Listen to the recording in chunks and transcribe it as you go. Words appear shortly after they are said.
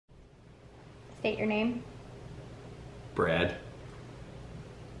State your name. Brad.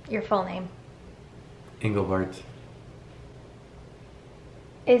 Your full name. Engelbart.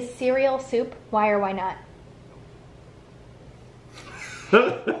 Is cereal soup? Why or why not?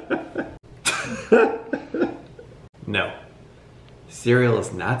 No. Cereal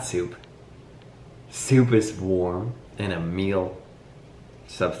is not soup. Soup is warm and a meal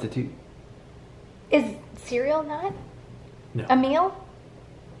substitute. Is cereal not No. a meal?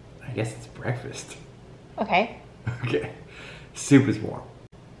 I guess it's breakfast. Okay. Okay. Soup is warm.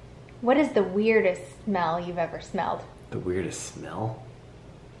 What is the weirdest smell you've ever smelled? The weirdest smell?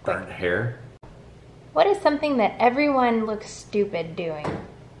 Burnt hair? What is something that everyone looks stupid doing?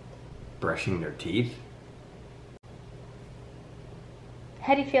 Brushing their teeth?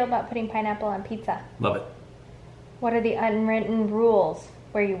 How do you feel about putting pineapple on pizza? Love it. What are the unwritten rules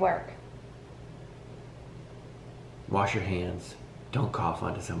where you work? Wash your hands. Don't cough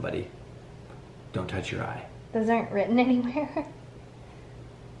onto somebody. Don't touch your eye. Those aren't written anywhere.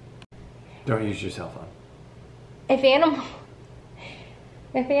 Don't use your cell phone. If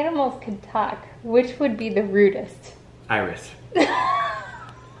animals could talk, which would be the rudest? Iris.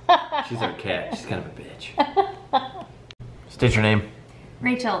 She's our cat. She's kind of a bitch. State your name.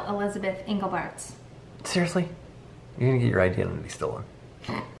 Rachel Elizabeth Engelbarts. Seriously? You're gonna get your identity stolen.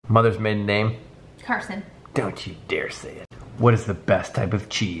 Mother's maiden name? Carson. Don't you dare say it. What is the best type of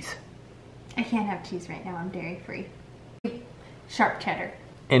cheese? I can't have cheese right now. I'm dairy free. Sharp cheddar.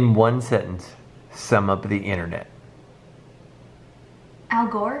 In one sentence, sum up the internet. Al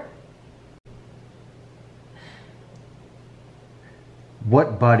Gore.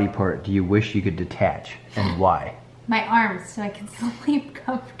 What body part do you wish you could detach and why? My arms so I can sleep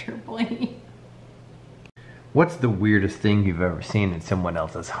comfortably. What's the weirdest thing you've ever seen in someone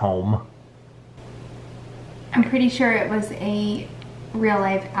else's home? I'm pretty sure it was a real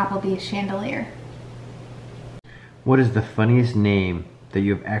life Applebee's chandelier. What is the funniest name that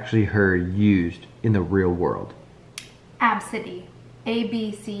you have actually heard used in the real world? Absidy.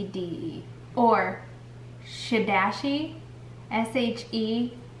 ABCDE. Or Shidashi.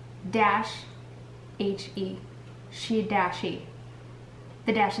 SHE dash HE. Shidashi.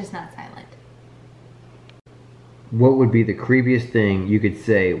 The dash is not silent. What would be the creepiest thing you could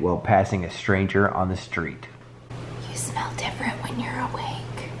say while passing a stranger on the street? You smell different when you're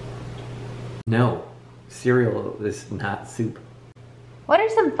awake. No, cereal is not soup. What are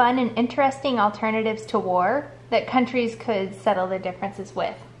some fun and interesting alternatives to war that countries could settle their differences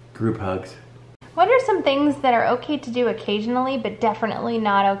with? Group hugs. What are some things that are okay to do occasionally but definitely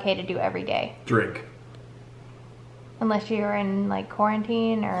not okay to do every day? Drink. Unless you're in like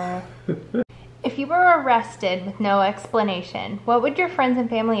quarantine or... If you were arrested with no explanation, what would your friends and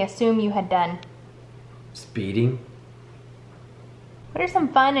family assume you had done? Speeding. What are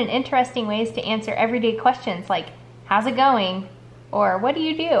some fun and interesting ways to answer everyday questions like, how's it going? Or what do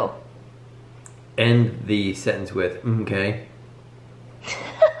you do? End the sentence with, okay.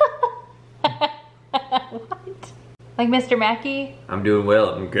 What? Like Mr. Mackey? I'm doing well,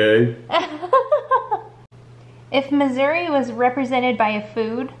 okay. If Missouri was represented by a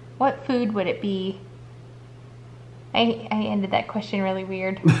food, what food would it be? I ended that question really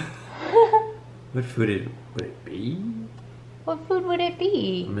weird. What food would it be? What food would it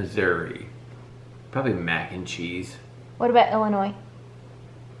be? Missouri. Probably mac and cheese. What about Illinois?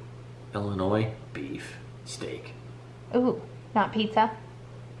 Illinois, beef, steak. Ooh, not pizza?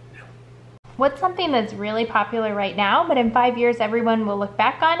 No. What's something that's really popular right now, but in 5 years everyone will look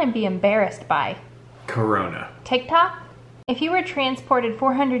back on and be embarrassed by? Corona. TikTok? If you were transported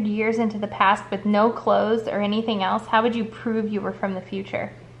 400 years into the past with no clothes or anything else, how would you prove you were from the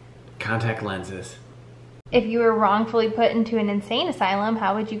future? Contact lenses. If you were wrongfully put into an insane asylum,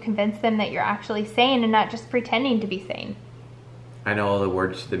 how would you convince them that you're actually sane and not just pretending to be sane? I know all the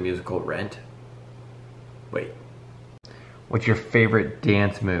words to the musical Rent. Wait. What's your favorite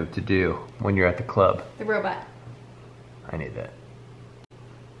dance move to do when you're at the club? The robot. I knew that.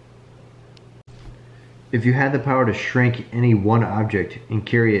 If you had the power to shrink any one object and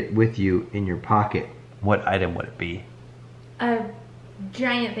carry it with you in your pocket, what item would it be? A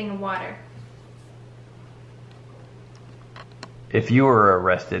giant thing of water. If you were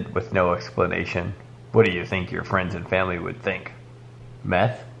arrested with no explanation, what do you think your friends and family would think?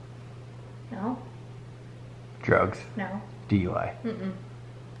 Meth? No. Drugs? No. DUI? Mm-mm.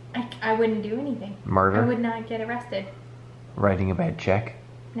 I wouldn't do anything. Murder? I would not get arrested. Writing a bad check?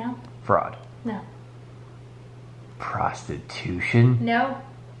 No. Fraud? No. Prostitution? No.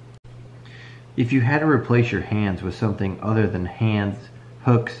 If you had to replace your hands with something other than hands,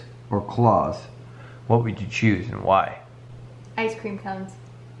 hooks, or claws, what would you choose and why? Ice cream cones.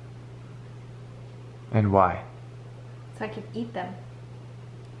 And why? So I could eat them.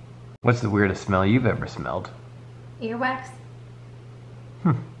 What's the weirdest smell you've ever smelled? Earwax?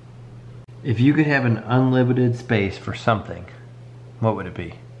 If you could have an unlimited space for something, what would it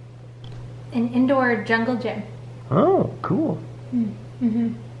be? An indoor jungle gym. Oh, cool.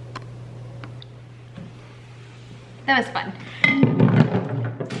 Mm-hmm. That was fun.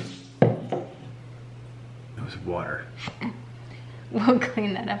 It was water. We'll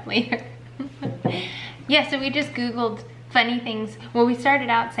clean that up later. Yeah, so we just Googled funny things. Well, we started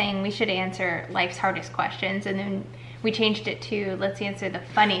out saying we should answer life's hardest questions, and then we changed it to let's answer the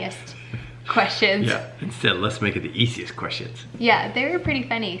funniest questions. Yeah, instead let's make it the easiest questions. Yeah, they were pretty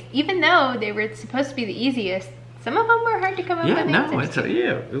funny. Even though they were supposed to be the easiest, some of them were hard to come up with answers to.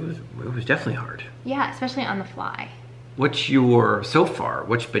 It was definitely hard. Yeah, especially on the fly. What's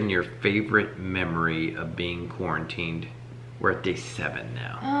been your favorite memory of being quarantined? We're at day 7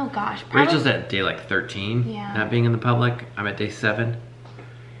 now. Oh gosh. Rachel's at day like 13, Yeah. not being in the public. I'm at day 7.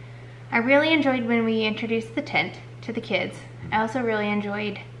 I really enjoyed when we introduced the tent to the kids. I also really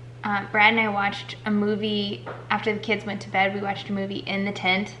enjoyed, Brad and I watched a movie after the kids went to bed. We watched a movie in the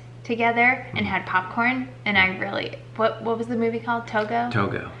tent together and had popcorn. And I really, what was the movie called? Togo?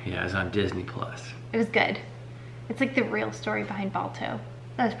 Togo, yeah, it's on Disney Plus. It was good. It's like the real story behind Balto.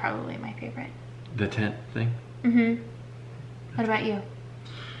 That was probably my favorite. The tent thing? Mm-hmm. What about you?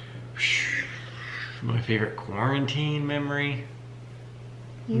 My favorite quarantine memory?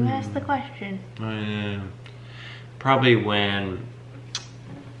 You asked the question. Probably when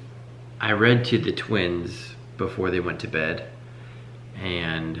I read to the twins before they went to bed,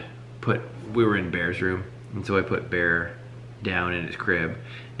 and we were in Bear's room, and so I put Bear down in his crib,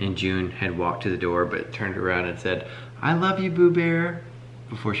 and June had walked to the door but turned around and said, "I love you, Boo Bear,"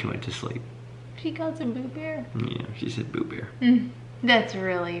 before she went to sleep. She calls him Boo Bear? Yeah, she said Boo Bear. That's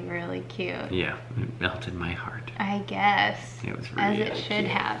really, really cute. Yeah, it melted my heart. I guess. It was really as it should cute.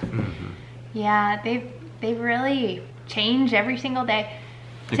 have. Mm-hmm. Yeah, they've really changed every single day.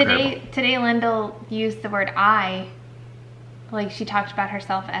 Incredible. Today Lyndall used the word I. Like she talked about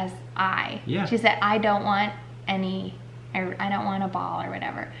herself as I. Yeah. She said, I don't want I don't want a ball or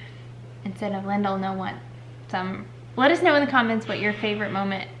whatever. Instead of Lyndall, no want some. Let us know in the comments what your favorite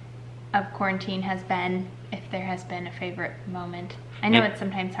moment of quarantine has been, if there has been a favorite moment. I know it's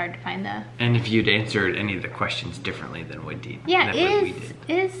sometimes hard to find the... And if you'd answered any of the questions differently than we did. Yeah, we did.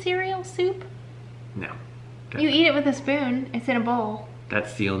 is cereal soup? No. You definitely. eat it with a spoon. It's in a bowl.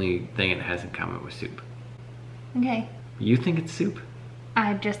 That's the only thing it has in common with soup. Okay. You think it's soup?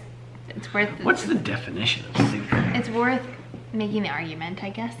 It's worth... What's the definition of soup? It's worth making the argument, I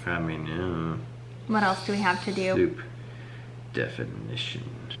guess. I mean, What else do we have to do? soup definition.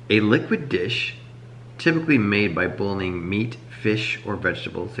 A liquid dish typically made by boiling meat, fish, or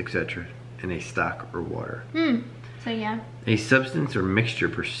vegetables, etc. in a stock or water. So yeah. A substance or mixture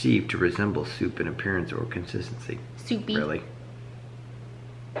perceived to resemble soup in appearance or consistency. Soupy. Really?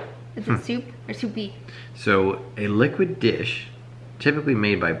 Is it soup or soupy? So, a liquid dish typically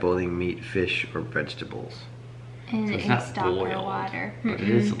made by boiling meat, fish, or vegetables. And So it's in not stock or boiled, water. but it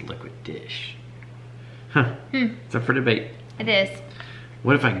is a liquid dish. Huh. It's up for debate. It is.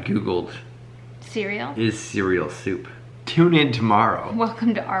 What if I Googled, Cereal? is cereal soup? Tune in tomorrow.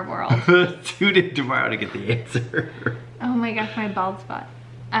 Welcome to our world. Tune in tomorrow to get the answer. Oh my gosh, my bald spot.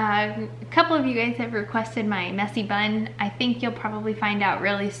 A couple of you guys have requested my messy bun. I think you'll probably find out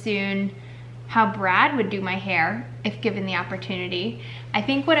really soon how Brad would do my hair if given the opportunity. I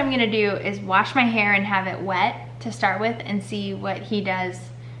think what I'm gonna do is wash my hair and have it wet to start with and see what he does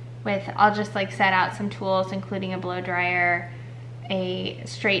with, I'll just like set out some tools including a blow dryer, a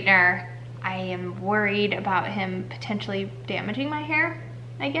straightener. I am worried about him potentially damaging my hair,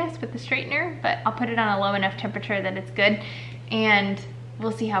 I guess, with the straightener, but I'll put it on a low enough temperature that it's good, and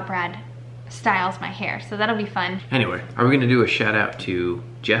we'll see how Brad styles my hair, so that'll be fun. Anyway, are we gonna do a shout out to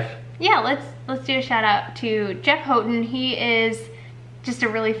Jeff? Yeah, let's do a shout out to Jeff Houghton. He is just a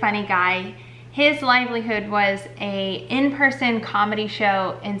really funny guy. His livelihood was a in-person comedy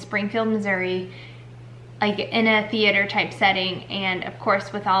show in Springfield, Missouri, like in a theater type setting, and of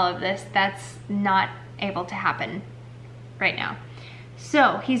course with all of this, that's not able to happen right now.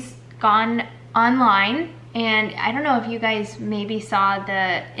 So he's gone online, and I don't know if you guys maybe saw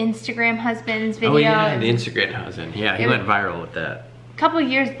the Instagram husbands video. Oh yeah, the Instagram husband. Yeah, he went viral with that. A couple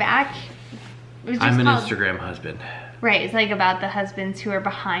years back. It was just I'm an called, Instagram husband. Right, it's like about the husbands who are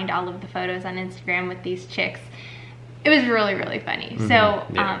behind all of the photos on Instagram with these chicks. It was really, really funny. So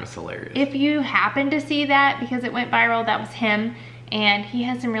yeah, it was hilarious. if you happen to see that, because it went viral, that was him. And he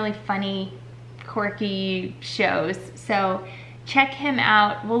has some really funny, quirky shows. So check him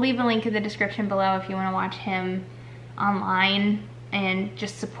out. We'll leave a link in the description below if you want to watch him online and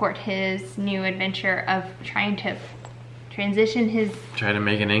just support his new adventure of trying to transition his... Try to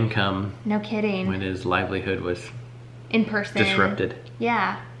make an income. No kidding. When his livelihood was... in person. Disrupted.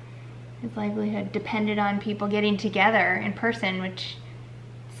 Yeah. His livelihood depended on people getting together in person, which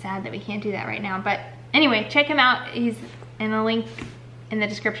is sad that we can't do that right now. But anyway, check him out. He's in the link in the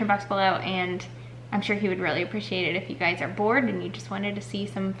description box below, and I'm sure he would really appreciate it if you guys are bored and you just wanted to see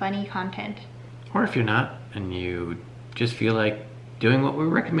some funny content. Or if you're not and you just feel like doing what we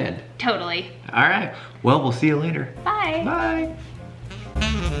recommend. Totally. All right. Well, we'll see you later. Bye. Bye.